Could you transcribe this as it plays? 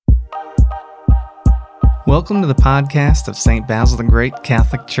Welcome to the podcast of St. Basil the Great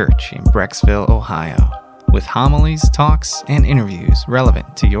Catholic Church in Brecksville, Ohio, with homilies, talks, and interviews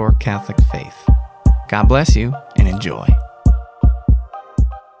relevant to your Catholic faith. God bless you and enjoy.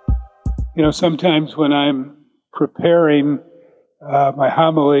 You know, sometimes when I'm preparing my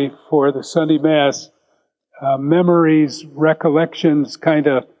homily for the Sunday Mass, memories, recollections kind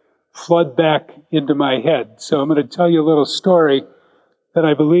of flood back into my head. So I'm going to tell you a little story that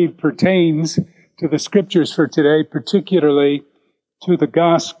I believe pertains to the scriptures for today, particularly to the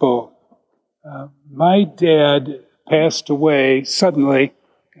gospel. My dad passed away suddenly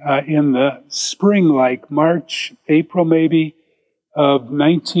in the spring, like March, April maybe, of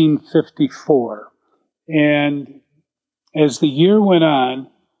 1954. And as the year went on,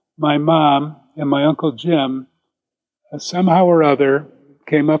 my mom and my Uncle Jim somehow or other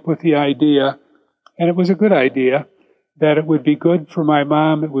came up with the idea, and it was a good idea, that it would be good for my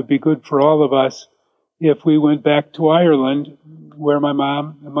mom, it would be good for all of us, if we went back to Ireland, where my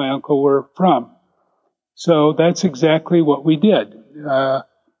mom and my uncle were from. So that's exactly what we did.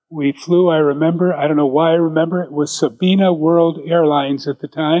 We flew, I remember, I don't know why I remember, it was Sabina World Airlines at the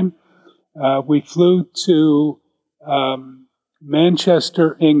time. We flew to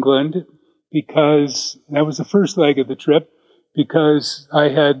Manchester, England, because that was the first leg of the trip, because I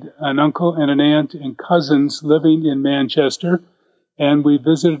had an uncle and an aunt and cousins living in Manchester, and we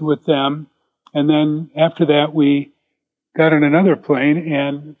visited with them. And then after that, we got on another plane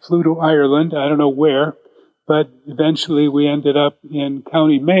and flew to Ireland. I don't know where, but eventually we ended up in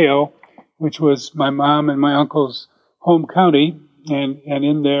County Mayo, which was my mom and my uncle's home county, and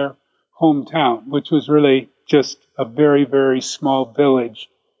in their hometown, which was really just a very, very small village.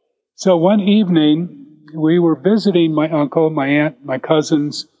 So one evening, we were visiting my uncle, my aunt, my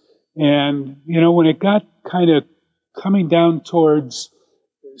cousins, and, you know, when it got kind of coming down towards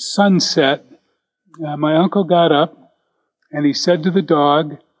sunset, my uncle got up and he said to the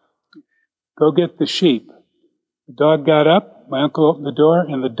dog, "Go get the sheep." The dog got up, my uncle opened the door,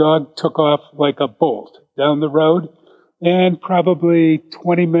 and the dog took off like a bolt down the road. And probably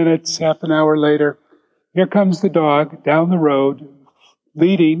 20 minutes, half an hour later, here comes the dog down the road,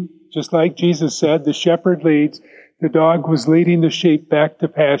 leading, just like Jesus said, the shepherd leads. The dog was leading the sheep back to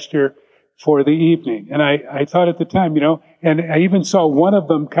pasture for the evening. And I thought at the time, you know, and I even saw one of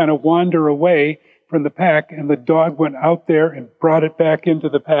them kind of wander away from the pack, and the dog went out there and brought it back into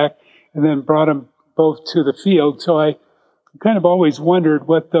the pack and then brought them both to the field. So I kind of always wondered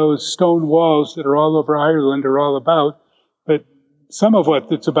what those stone walls that are all over Ireland are all about. But some of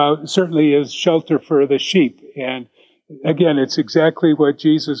what it's about certainly is shelter for the sheep. And again, it's exactly what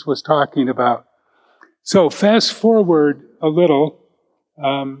Jesus was talking about. So fast forward a little.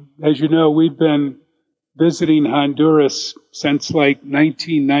 As you know, we've been visiting Honduras since like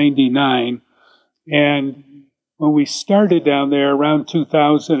 1999. And when we started down there around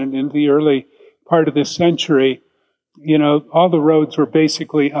 2000 and in the early part of this century, you know, all the roads were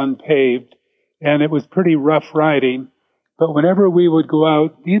basically unpaved, and it was pretty rough riding. But whenever we would go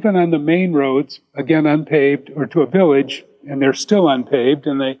out, even on the main roads, again unpaved, or to a village, and they're still unpaved,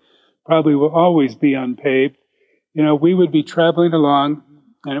 and they probably will always be unpaved, you know, we would be traveling along,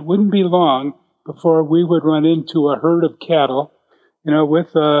 and it wouldn't be long before we would run into a herd of cattle, you know,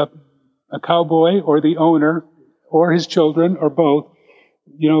 with a cowboy or the owner or his children or both,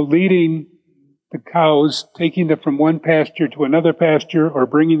 you know, leading the cows, taking them from one pasture to another pasture or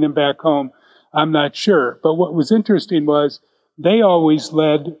bringing them back home. I'm not sure. But what was interesting was they always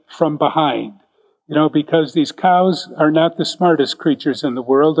led from behind, you know, because these cows are not the smartest creatures in the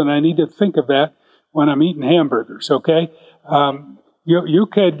world, and I need to think of that when I'm eating hamburgers, okay? You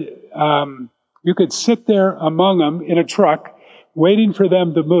could sit there among them in a truck waiting for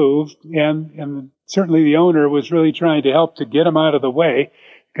them to move, and certainly the owner was really trying to help to get them out of the way,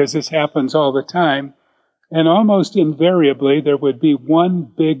 because this happens all the time. And almost invariably, there would be one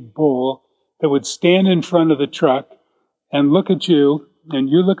big bull that would stand in front of the truck and look at you, and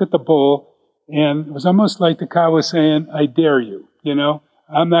you look at the bull, and it was almost like the cow was saying, "I dare you, you know,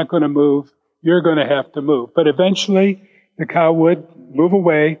 I'm not going to move, you're going to have to move." But eventually, the cow would move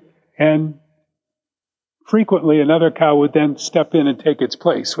away, and frequently, another cow would then step in and take its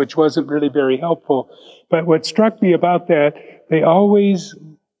place, which wasn't really very helpful. But what struck me about that, they always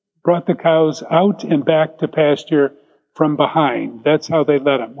brought the cows out and back to pasture from behind. That's how they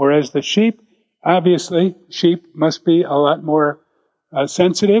led them. Whereas the sheep, obviously, sheep must be a lot more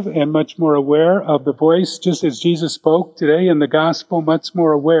sensitive and much more aware of the voice, just as Jesus spoke today in the gospel, much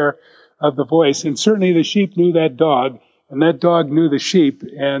more aware of the voice. And certainly the sheep knew that dog, and that dog knew the sheep,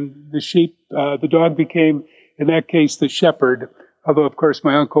 and the dog became, in that case, the shepherd although, of course,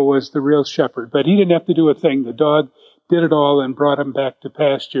 my uncle was the real shepherd. But he didn't have to do a thing. The dog did it all and brought him back to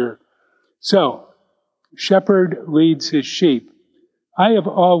pasture. So, shepherd leads his sheep. I have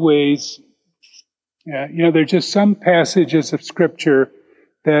always, there are just some passages of Scripture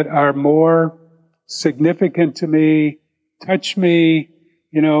that are more significant to me, touch me,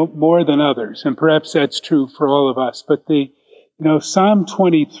 more than others. And perhaps that's true for all of us. But Psalm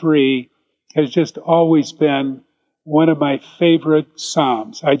 23 has just always been one of my favorite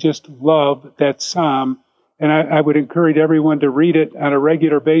Psalms. I just love that Psalm. And I would encourage everyone to read it on a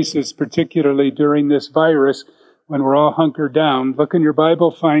regular basis, particularly during this virus when we're all hunkered down. Look in your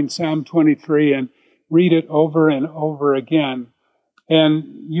Bible, find Psalm 23 and read it over and over again. And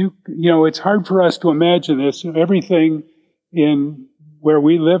it's hard for us to imagine this. Everything in where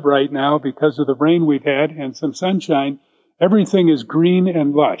we live right now, because of the rain we've had and some sunshine, everything is green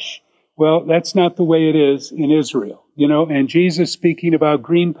and lush. Well, that's not the way it is in Israel, and Jesus speaking about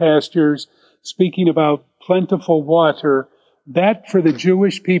green pastures, speaking about plentiful water, that for the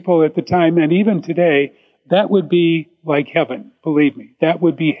Jewish people at the time and even today, that would be like heaven, believe me. That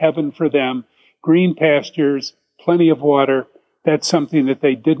would be heaven for them. Green pastures, plenty of water. That's something that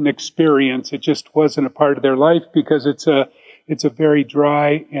they didn't experience. It just wasn't a part of their life because it's a very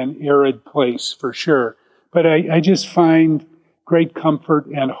dry and arid place for sure. But I just find great comfort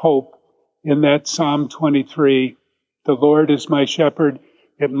and hope in that Psalm 23. The Lord is my shepherd.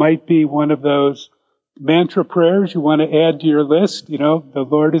 It might be one of those mantra prayers you want to add to your list. The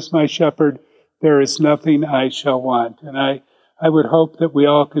Lord is my shepherd. There is nothing I shall want. And I would hope that we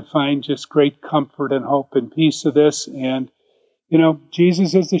all could find just great comfort and hope and peace of this. And,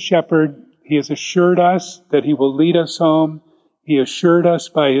 Jesus is the shepherd. He has assured us that he will lead us home. He assured us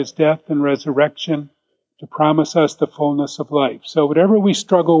by his death and resurrection to promise us the fullness of life. So whatever we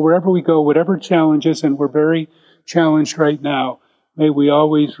struggle, wherever we go, whatever challenges, and we're very challenged right now, may we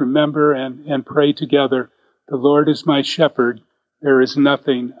always remember and pray together, the Lord is my shepherd. There is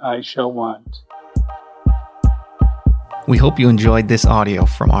nothing I shall want. We hope you enjoyed this audio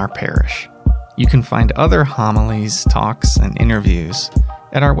from our parish. You can find other homilies, talks, and interviews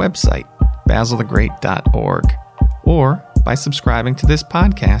at our website, basilthegreat.org, or by subscribing to this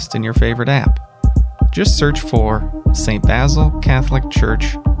podcast in your favorite app. Just search for St. Basil Catholic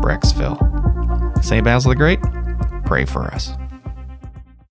Church, Brecksville. St. Basil the Great, pray for us.